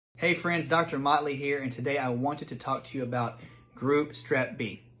Hey friends, Dr. Motley here, and today I wanted to talk to you about group Strep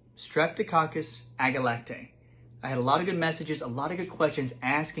B, Streptococcus agalactiae. I had a lot of good messages, a lot of good questions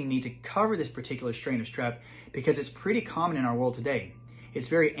asking me to cover this particular strain of strep because it's pretty common in our world today. It's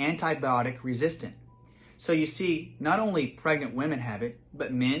very antibiotic resistant. So you see, not only pregnant women have it,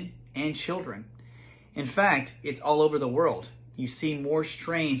 but men and children. In fact, it's all over the world. You see more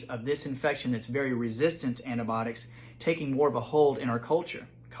strains of this infection that's very resistant to antibiotics taking more of a hold in our culture,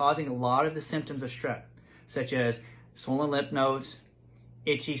 causing a lot of the symptoms of strep, such as swollen lymph nodes,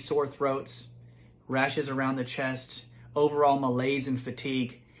 itchy sore throats, rashes around the chest, overall malaise and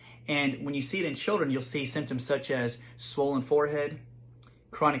fatigue. And when you see it in children, you'll see symptoms such as swollen forehead,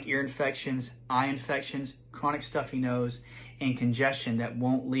 chronic ear infections, eye infections, chronic stuffy nose, and congestion that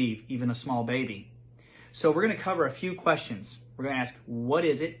won't leave even a small baby. So we're going to cover a few questions. We're going to ask, what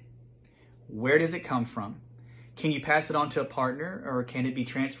is it? Where does it come from? Can you pass it on to a partner, or can it be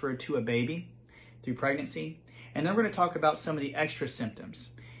transferred to a baby through pregnancy? And then we're going to talk about some of the extra symptoms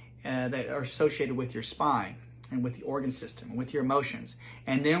that are associated with your spine and with the organ system and with your emotions.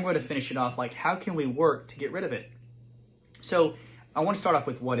 And then we're going to finish it off like, how can we work to get rid of it? So I want to start off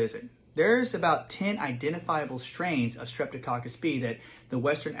with, what is it? There's about 10 identifiable strains of Streptococcus B that the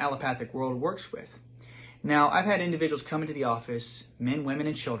Western allopathic world works with. Now, I've had individuals come into the office, men, women,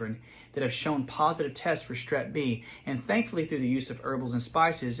 and children, that have shown positive tests for Strep B, and thankfully through the use of herbals and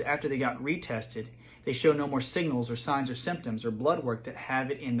spices, after they got retested, they show no more signals or signs or symptoms or blood work that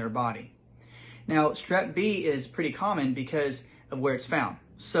have it in their body. Now, Strep B is pretty common because of where it's found.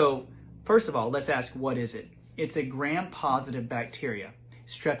 So, first of all, let's ask, what is it? It's a gram-positive bacteria,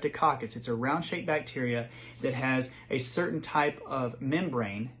 Streptococcus. It's a round-shaped bacteria that has a certain type of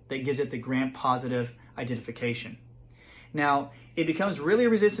membrane that gives it the gram-positive identification. Now, it becomes really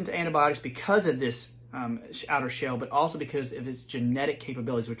resistant to antibiotics because of this outer shell, but also because of its genetic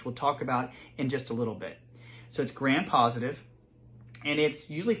capabilities, which we'll talk about in just a little bit. So it's gram-positive, and it's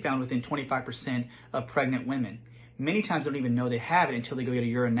usually found within 25% of pregnant women. Many times they don't even know they have it until they go get a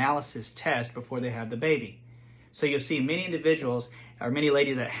urinalysis test before they have the baby. So you'll see many individuals, or many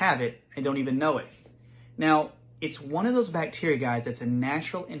ladies that have it and don't even know it. Now, it's one of those bacteria, guys, that's a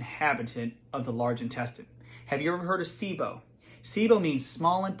natural inhabitant of the large intestine. Have you ever heard of SIBO? SIBO means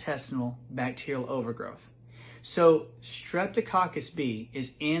small intestinal bacterial overgrowth. So Streptococcus B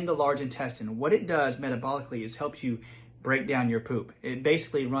is in the large intestine. What it does metabolically is helps you break down your poop. It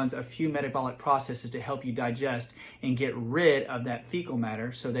basically runs a few metabolic processes to help you digest and get rid of that fecal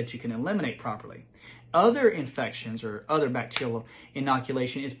matter so that you can eliminate properly. Other infections or other bacterial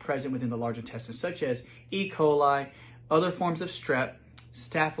inoculation is present within the large intestine, such as E. coli, other forms of strep,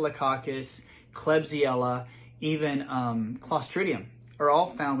 staphylococcus, Klebsiella, even Clostridium are all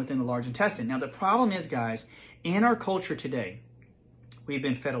found within the large intestine. Now the problem is, guys, in our culture today, we've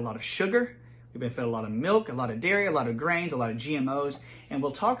been fed a lot of sugar, we've been fed a lot of milk, a lot of dairy, a lot of grains, a lot of GMOs, and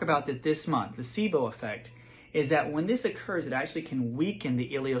we'll talk about that this month. The SIBO effect is that when this occurs, it actually can weaken the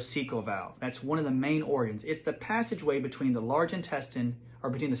ileocecal valve. That's one of the main organs. It's the passageway between the large intestine, or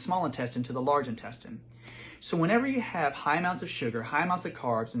between the small intestine to the large intestine. So whenever you have high amounts of sugar, high amounts of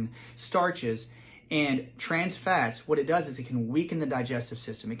carbs and starches and trans fats, what it does is it can weaken the digestive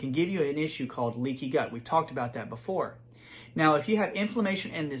system. It can give you an issue called leaky gut. We've talked about that before. Now, if you have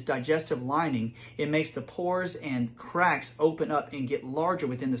inflammation in this digestive lining, it makes the pores and cracks open up and get larger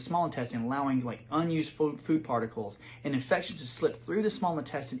within the small intestine, allowing like unused food particles and infections to slip through the small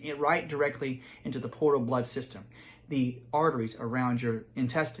intestine right directly into the portal blood system, the arteries around your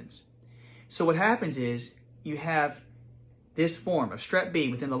intestines. So what happens is you have this form of Strep B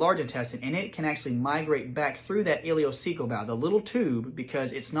within the large intestine, and it can actually migrate back through that ileocecal valve, the little tube,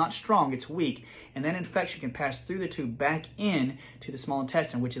 because it's not strong, it's weak, and that infection can pass through the tube back in to the small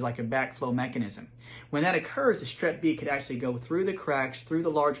intestine, which is like a backflow mechanism. When that occurs, the Strep B could actually go through the cracks, through the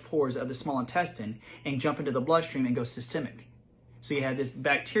large pores of the small intestine, and jump into the bloodstream and go systemic. So you have this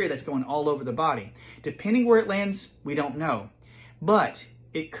bacteria that's going all over the body. Depending where it lands, we don't know. But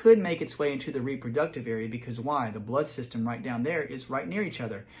it could make its way into the reproductive area because why? The blood system right down there is right near each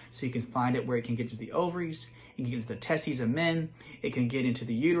other. So you can find it where it can get to the ovaries, it can get into the testes of men, it can get into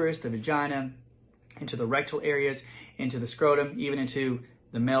the uterus, the vagina, into the rectal areas, into the scrotum, even into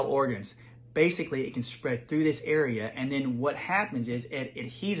the male organs. Basically, it can spread through this area, and then what happens is it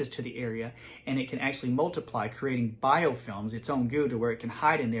adheses to the area, and it can actually multiply, creating biofilms, its own goo, to where it can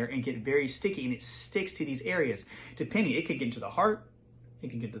hide in there and get very sticky, and it sticks to these areas. Depending, it could get into the heart, it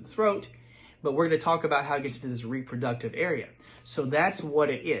can get to the throat, but we're going to talk about how it gets into this reproductive area. So that's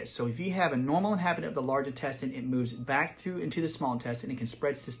what it is. So if you have a normal inhabitant of the large intestine, it moves back through into the small intestine. It can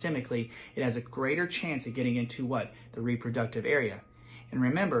spread systemically. It has a greater chance of getting into what? The reproductive area. And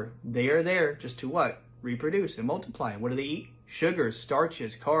remember, they are there just to what? Reproduce and multiply. What do they eat? Sugars,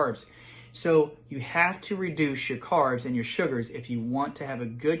 starches, carbs. So you have to reduce your carbs and your sugars if you want to have a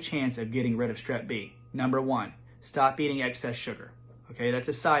good chance of getting rid of Strep B. Number one, stop eating excess sugar. Okay, that's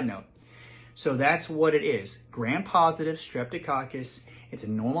a side note. So that's what it is. Gram-positive Streptococcus. It's a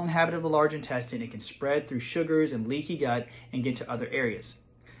normal inhabitant of the large intestine. It can spread through sugars and leaky gut and get to other areas.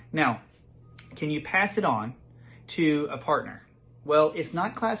 Now, can you pass it on to a partner? Well, it's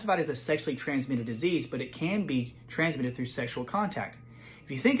not classified as a sexually transmitted disease, but it can be transmitted through sexual contact. If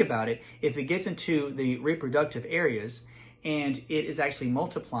you think about it, if it gets into the reproductive areas and it is actually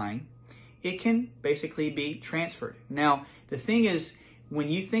multiplying, it can basically be transferred. Now, the thing is, when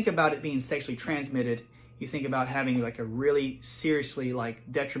you think about it being sexually transmitted, you think about having like a really seriously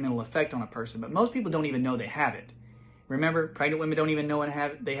like detrimental effect on a person, but most people don't even know they have it. Remember, pregnant women don't even know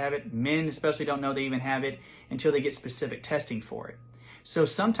they have it. Men especially don't know they even have it until they get specific testing for it. So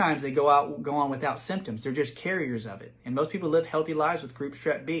sometimes they go on without symptoms. They're just carriers of it. And most people live healthy lives with group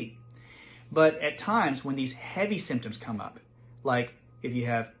Strep B. But at times when these heavy symptoms come up, like if you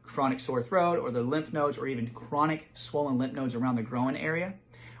have chronic sore throat or the lymph nodes or even chronic swollen lymph nodes around the groin area,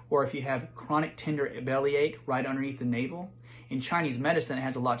 or if you have chronic tender bellyache right underneath the navel, in Chinese medicine, it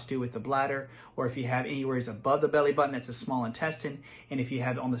has a lot to do with the bladder, or if you have anywhere above the belly button, that's the small intestine, and if you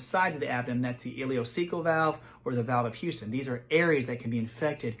have on the sides of the abdomen, that's the ileocecal valve or the valve of Houston. These are areas that can be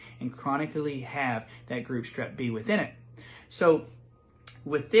infected and chronically have that group Strep B within it. So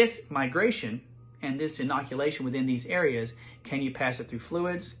with this migration and this inoculation within these areas, can you pass it through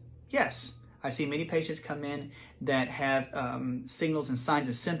fluids? Yes. I've seen many patients come in that have signals and signs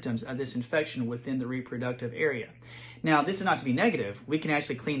and symptoms of this infection within the reproductive area. Now, this is not to be negative. We can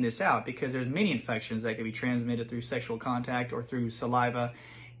actually clean this out because there's many infections that can be transmitted through sexual contact or through saliva.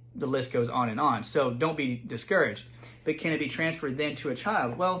 The list goes on and on. So don't be discouraged. But can it be transferred then to a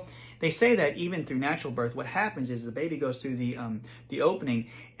child? Well, they say that even through natural birth, what happens is the baby goes through the opening.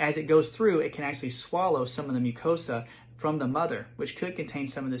 As it goes through, it can actually swallow some of the mucosa from the mother, which could contain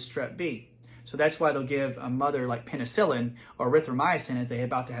some of this Strep B. So that's why they'll give a mother like penicillin or erythromycin as they're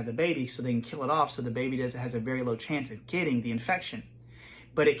about to have the baby so they can kill it off so the baby has a very low chance of getting the infection.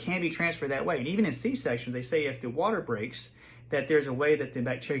 But it can be transferred that way. And even in C-sections, they say if the water breaks, that there's a way that the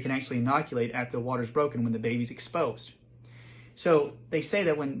bacteria can actually inoculate after the water's broken when the baby's exposed. So they say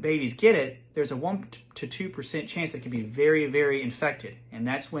that when babies get it, there's a 1 to 2% chance that it can be very, very infected. And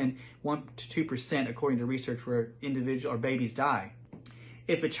that's when 1 to 2%, according to research, where individual or babies die.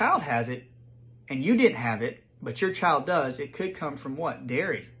 If a child has it, and you didn't have it, but your child does, it could come from what?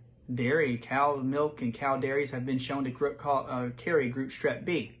 Dairy. Dairy, cow milk and cow dairies have been shown to carry group Strep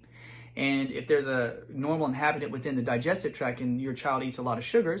B. And if there's a normal inhabitant within the digestive tract and your child eats a lot of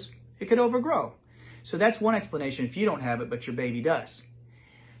sugars, it could overgrow. So that's one explanation if you don't have it, but your baby does.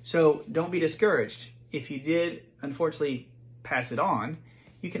 So don't be discouraged. If you did, unfortunately, pass it on,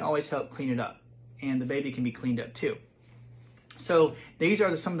 you can always help clean it up. And the baby can be cleaned up too. So these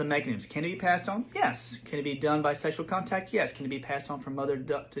are some of the mechanisms. Can it be passed on? Yes. Can it be done by sexual contact? Yes. Can it be passed on from mother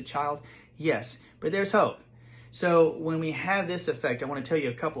to child? Yes. But there's hope. So when we have this effect, I want to tell you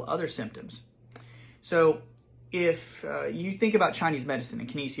a couple other symptoms. So if you think about Chinese medicine and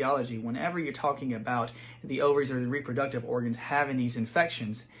kinesiology, whenever you're talking about the ovaries or the reproductive organs having these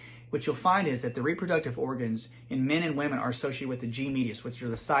infections, what you'll find is that the reproductive organs in men and women are associated with the G medius, which are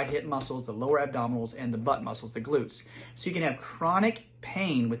the side hip muscles, the lower abdominals, and the butt muscles, the glutes. So you can have chronic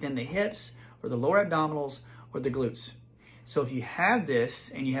pain within the hips or the lower abdominals or the glutes. So if you have this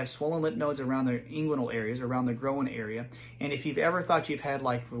and you have swollen lymph nodes around the inguinal areas, around the groin area, and if you've ever thought you've had,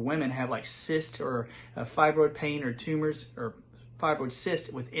 like for women, have like cyst or fibroid pain or tumors or fibroid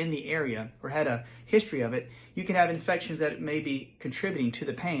cyst within the area or had a history of it, you can have infections that may be contributing to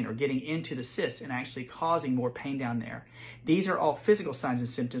the pain or getting into the cyst and actually causing more pain down there. These are all physical signs and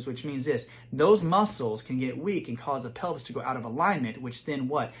symptoms, which means this: those muscles can get weak and cause the pelvis to go out of alignment, which then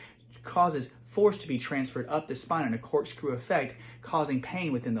what? Causes force to be transferred up the spine in a corkscrew effect, causing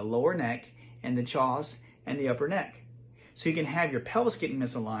pain within the lower neck and the jaws and the upper neck. So you can have your pelvis getting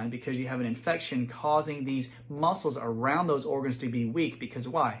misaligned because you have an infection causing these muscles around those organs to be weak. Because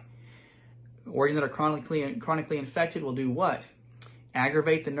why? Organs that are chronically infected will do what?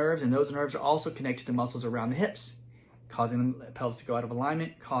 Aggravate the nerves, and those nerves are also connected to muscles around the hips, causing the pelvis to go out of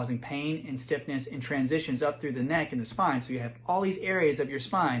alignment, causing pain and stiffness and transitions up through the neck and the spine. So you have all these areas of your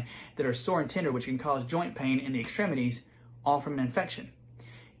spine that are sore and tender, which can cause joint pain in the extremities, all from an infection.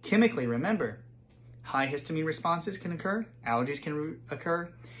 Chemically, remember, high histamine responses can occur, allergies can occur,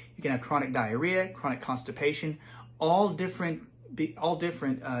 you can have chronic diarrhea, chronic constipation, all different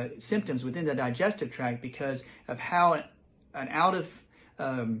symptoms within the digestive tract because of how an out of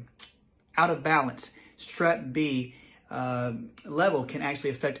out of balance, Strep B level can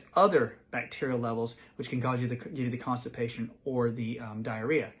actually affect other bacterial levels, which can cause you give you the constipation or the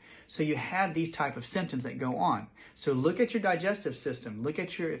diarrhea. So you have these type of symptoms that go on. So look at your digestive system. Look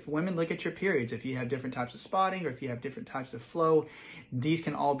at if women look at your periods, if you have different types of spotting or if you have different types of flow, these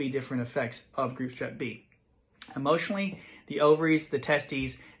can all be different effects of group Strep B. Emotionally, the ovaries, the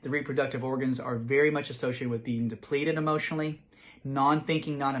testes, the reproductive organs are very much associated with being depleted emotionally.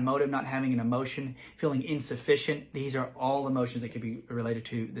 Non-thinking, non-emotive, not having an emotion, feeling insufficient. These are all emotions that could be related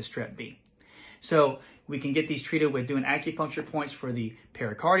to the Strep B. So we can get these treated with doing acupuncture points for the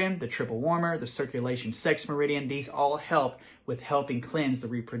pericardium, the triple warmer, the circulation sex meridian. These all help with helping cleanse the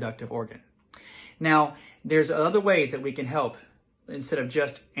reproductive organ. Now, there's other ways that we can help instead of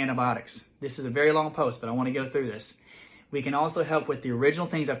just antibiotics. This is a very long post, but I want to go through this. We can also help with the original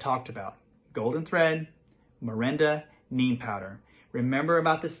things I've talked about. Golden thread, morinda, neem powder. Remember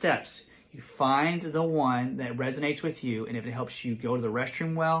about the steps. You find the one that resonates with you, and if it helps you go to the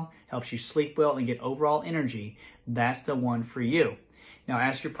restroom well, helps you sleep well, and get overall energy, that's the one for you. Now,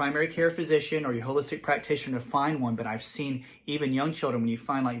 ask your primary care physician or your holistic practitioner to find one, but I've seen even young children, when you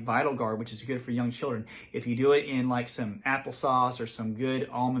find like Vital Guard, which is good for young children, if you do it in like some applesauce or some good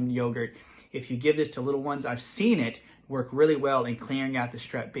almond yogurt, if you give this to little ones, I've seen it work really well in clearing out the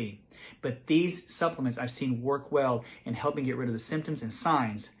Strep B. But these supplements I've seen work well in helping get rid of the symptoms and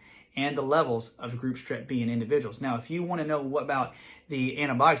signs and the levels of group Strep B in individuals. Now, if you want to know what about the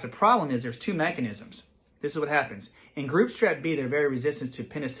antibiotics, the problem is there's two mechanisms. This is what happens. In group Strep B, they're very resistant to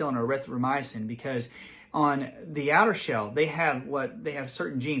penicillin or erythromycin because on the outer shell, they have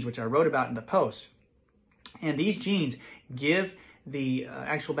certain genes, which I wrote about in the post. And these genes give the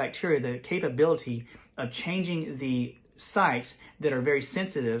actual bacteria the capability of changing the sites that are very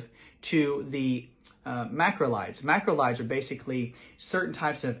sensitive to the macrolides. Macrolides are basically certain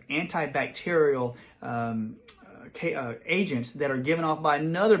types of antibacterial agents that are given off by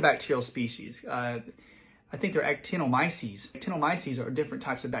another bacterial species. I think they're actinomyces. Actinomyces are different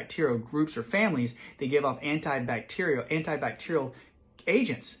types of bacterial groups or families. They give off antibacterial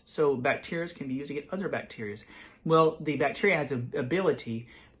agents. So bacteria can be used against other bacteria. Well, the bacteria has the ability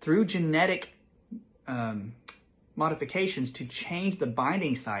through genetic modifications to change the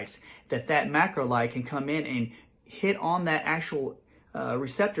binding sites that macrolide can come in and hit on that actual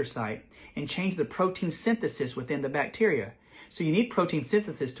receptor site and change the protein synthesis within the bacteria. So you need protein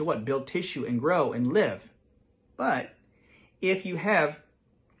synthesis to what? Build tissue and grow and live. But if you have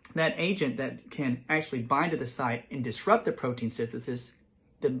that agent that can actually bind to the site and disrupt the protein synthesis,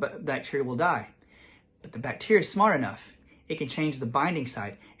 the bacteria will die. But the bacteria is smart enough. It can change the binding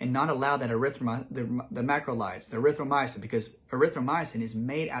site and not allow that the macrolides, the erythromycin, because erythromycin is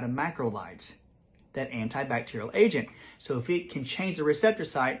made out of macrolides, that antibacterial agent. So if it can change the receptor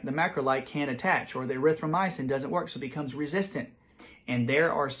site, the macrolide can't attach, or the erythromycin doesn't work, so it becomes resistant. And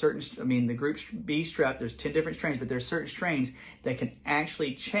there are certain, the group B strep, there's 10 different strains, but there's certain strains that can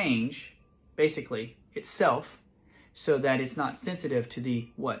actually change, basically, itself so that it's not sensitive to the,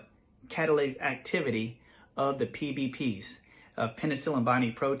 catalytic activity of the PBPs, penicillin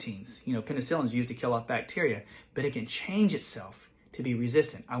binding proteins. Penicillin is used to kill off bacteria, but it can change itself to be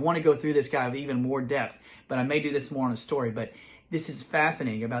resistant. I want to go through this guy with even more depth, but I may do this more on a story. But this is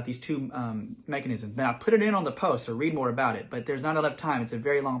fascinating about these two mechanisms. Now, I put it in on the post, so read more about it, but there's not enough time. It's a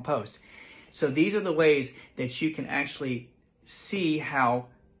very long post. So these are the ways that you can actually see how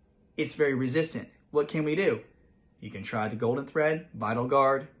it's very resistant. What can we do? You can try the Golden Thread, Vital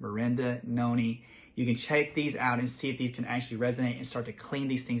Guard, Morinda, Noni. You can check these out and see if these can actually resonate and start to clean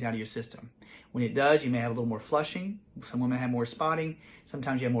these things out of your system. When it does, you may have a little more flushing. Some women have more spotting.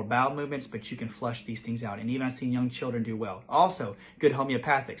 Sometimes you have more bowel movements, but you can flush these things out. And even I've seen young children do well. Also, good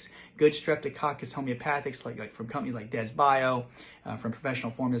homeopathics. Good Streptococcus homeopathics like from companies like Des Bio, from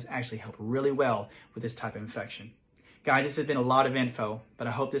Professional Formulas, actually help really well with this type of infection. Guys, this has been a lot of info, but I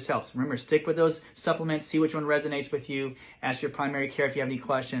hope this helps. Remember, stick with those supplements, see which one resonates with you. Ask your primary care if you have any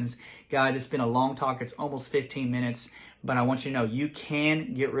questions. Guys, it's been a long talk. It's almost 15 minutes, but I want you to know you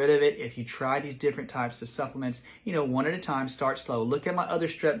can get rid of it if you try these different types of supplements, one at a time. Start slow. Look at my other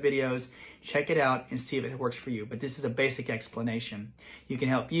strep videos, check it out, and see if it works for you. But this is a basic explanation. You can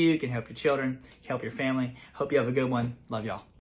help your children, help your family. Hope you have a good one. Love y'all.